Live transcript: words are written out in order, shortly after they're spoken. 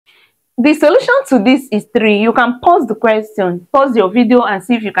The solution to this is 3. You can pause the question, pause your video and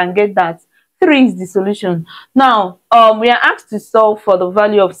see if you can get that. 3 is the solution. Now, we are asked to solve for the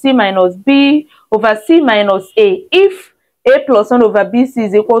value of c minus b over c minus a if a plus 1 over bc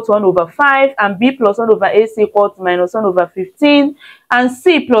is equal to 1 over 5 and b plus 1 over ac equal to minus 1 over 15 and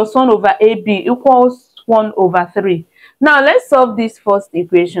c plus 1 over ab equals 1 over 3. Now, let's solve this first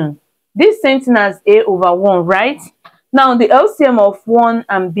equation. This same thing as a over 1, right? Now, the LCM of 1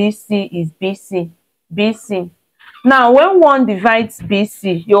 and BC is BC. Now, when 1 divides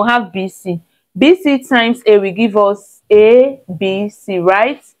BC, you'll have BC. BC times A will give us ABC,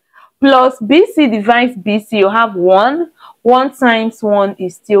 right? Plus BC divides BC, you'll have 1. 1 times 1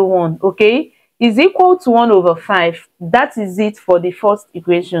 is still 1, okay? Is equal to 1 over 5. That is it for the first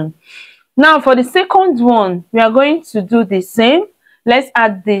equation. Now, for the second one, we are going to do the same. Let's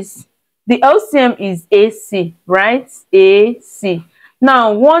add this. The LCM is AC, right? AC.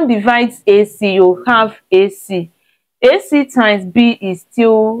 Now, 1 divides AC, you'll have AC. AC times B is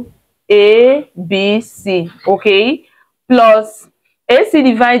still ABC, okay? Plus AC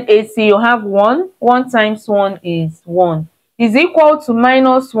divides AC, you'll have 1. 1 times 1 is 1. Is equal to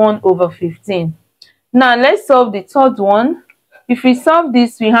minus 1 over 15. Now, let's solve the third one. If we solve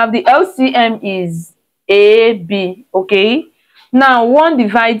this, we have the LCM is AB, okay? Now, 1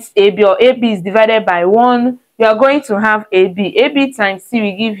 divides AB, or AB is divided by 1. You are going to have AB. AB times C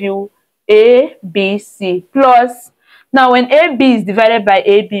will give you ABC. Plus, now when AB is divided by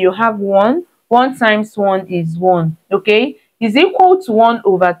AB, you have 1. 1 times 1 is 1, okay? Is equal to 1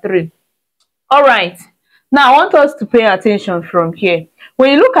 over 3. All right. Now, I want us to pay attention from here.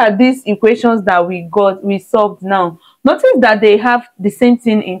 When you look at these equations that we solved now, notice that they have the same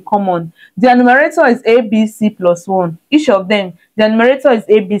thing in common. Their numerator is ABC plus 1. Each of them, their numerator is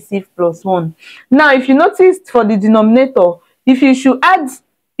ABC plus 1. Now, if you notice for the denominator, if you should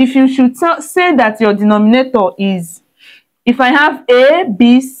say that your denominator is, if I have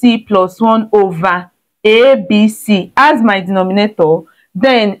ABC plus 1 over ABC as my denominator,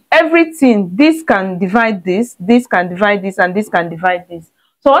 then everything, this can divide this can divide this, and this can divide this.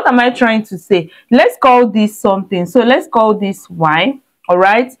 So what am I trying to say? Let's call this something. So let's call this y. All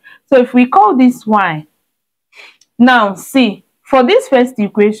right. So if we call this y, now see, for this first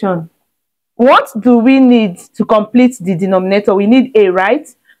equation, what do we need to complete the denominator? We need a, right?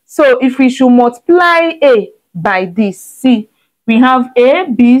 So if we should multiply a by this, see, we have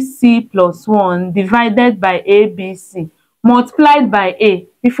ABC plus 1 divided by ABC multiplied by a.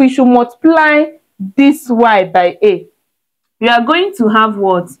 If we should multiply this y by a, we are going to have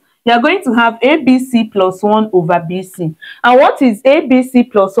what? We are going to have ABC plus 1 over BC. And what is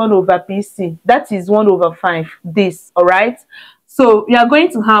ABC plus 1 over BC? That is 1 over 5. This, all right? So we are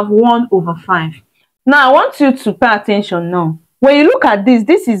going to have 1 over 5. Now, I want you to pay attention now. When you look at this,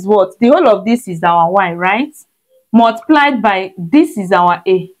 this is what? The whole of this is our y, right? Multiplied by this is our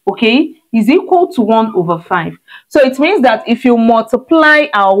a, okay? Is equal to 1 over 5. So it means that if you multiply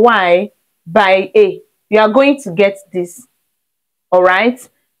our y by a, we are going to get this. All right?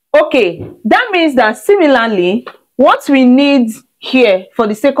 Okay, that means that similarly, what we need here for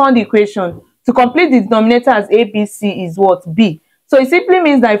the second equation to complete the denominator as ABC is what? B. So it simply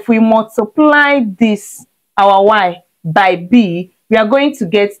means that if we multiply this, our y, by b, we are going to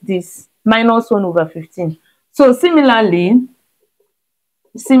get this, minus 1 over 15. So similarly,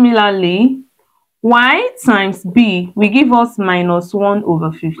 y times b will give us minus 1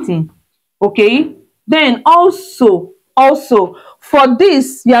 over 15. Okay? Then also, for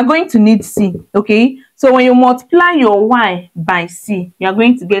this, you are going to need c. Okay? So when you multiply your y by c, you are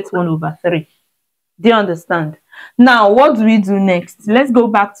going to get 1 over 3. Do you understand? Now, what do we do next? Let's go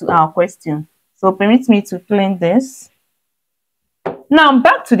back to our question. So permit me to clean this. Now,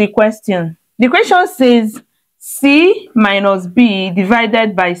 back to the question. The question says c minus b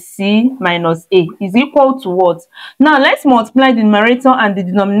divided by c minus a is equal to what? Now, let's multiply the numerator and the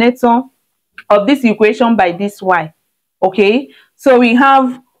denominator of this equation by this y. Okay? So we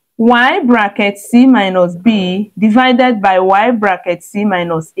have y bracket c minus b divided by y bracket c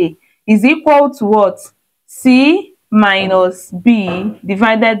minus a is equal to what? C minus b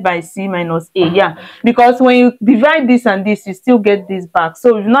divided by c minus a. Yeah, because when you divide this and this, you still get this back.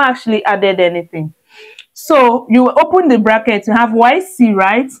 So we've not actually added anything. So you open the bracket, you have yc,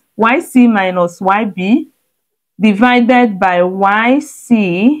 right? Yc minus yb divided by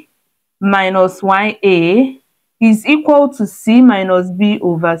yc minus ya is equal to c minus b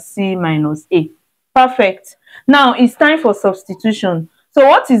over c minus a. Perfect. Now it's time for substitution. So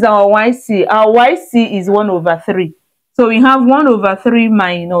what is our yc? Our yc is 1 over 3. So we have 1 over 3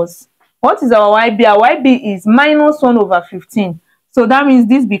 minus. What is our yb? Our yb is minus 1 over 15. So that means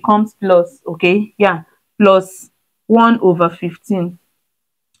this becomes plus, okay? Yeah, plus 1 over 15.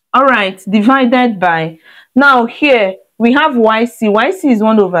 All right, divided by, now here we have YC. YC is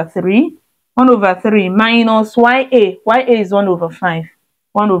 1 over 3. 1 over 3 minus YA. YA is 1 over 5.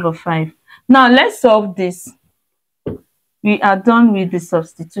 1 over 5. Now let's solve this. We are done with the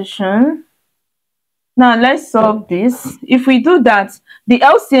substitution. Now let's solve this. If we do that, the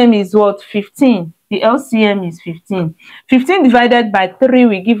LCM is what? 15. The LCM is 15. 15 divided by 3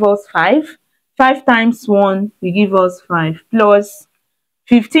 will give us 5. 5 times 1 will give us 5, plus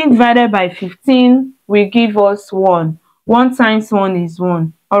 15 divided by 15 will give us 1. 1 times 1 is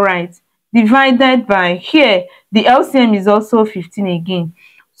 1. All right. Divided by, here, the LCM is also 15 again.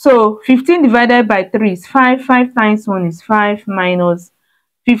 So 15 divided by 3 is 5. 5 times 1 is 5, minus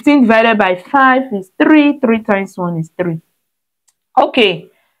 15 divided by 5 is 3. 3 times 1 is 3. Okay.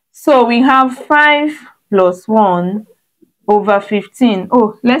 So we have 5 plus 1 over 15.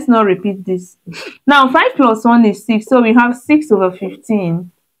 Oh, let's not repeat this. Now 5 plus 1 is 6. So we have 6 over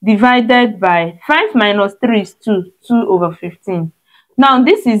 15 divided by 5 minus 3 is 2. 2 over 15. Now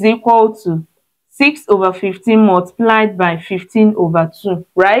this is equal to 6 over 15 multiplied by 15 over 2,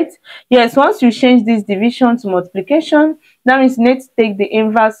 right? Yes, once you change this division to multiplication, that means you need to take the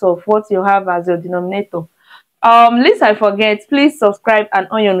inverse of what you have as your denominator. Lest I forget, please subscribe and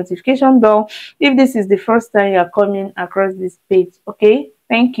on your notification bell if this is the first time you are coming across this page. Okay,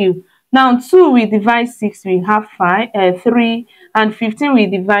 thank you. Now 2 we divide 6, we have 3, and 15 we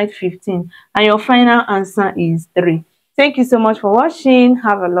divide 15, and your final answer is 3. Thank you so much for watching.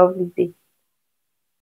 Have a lovely day.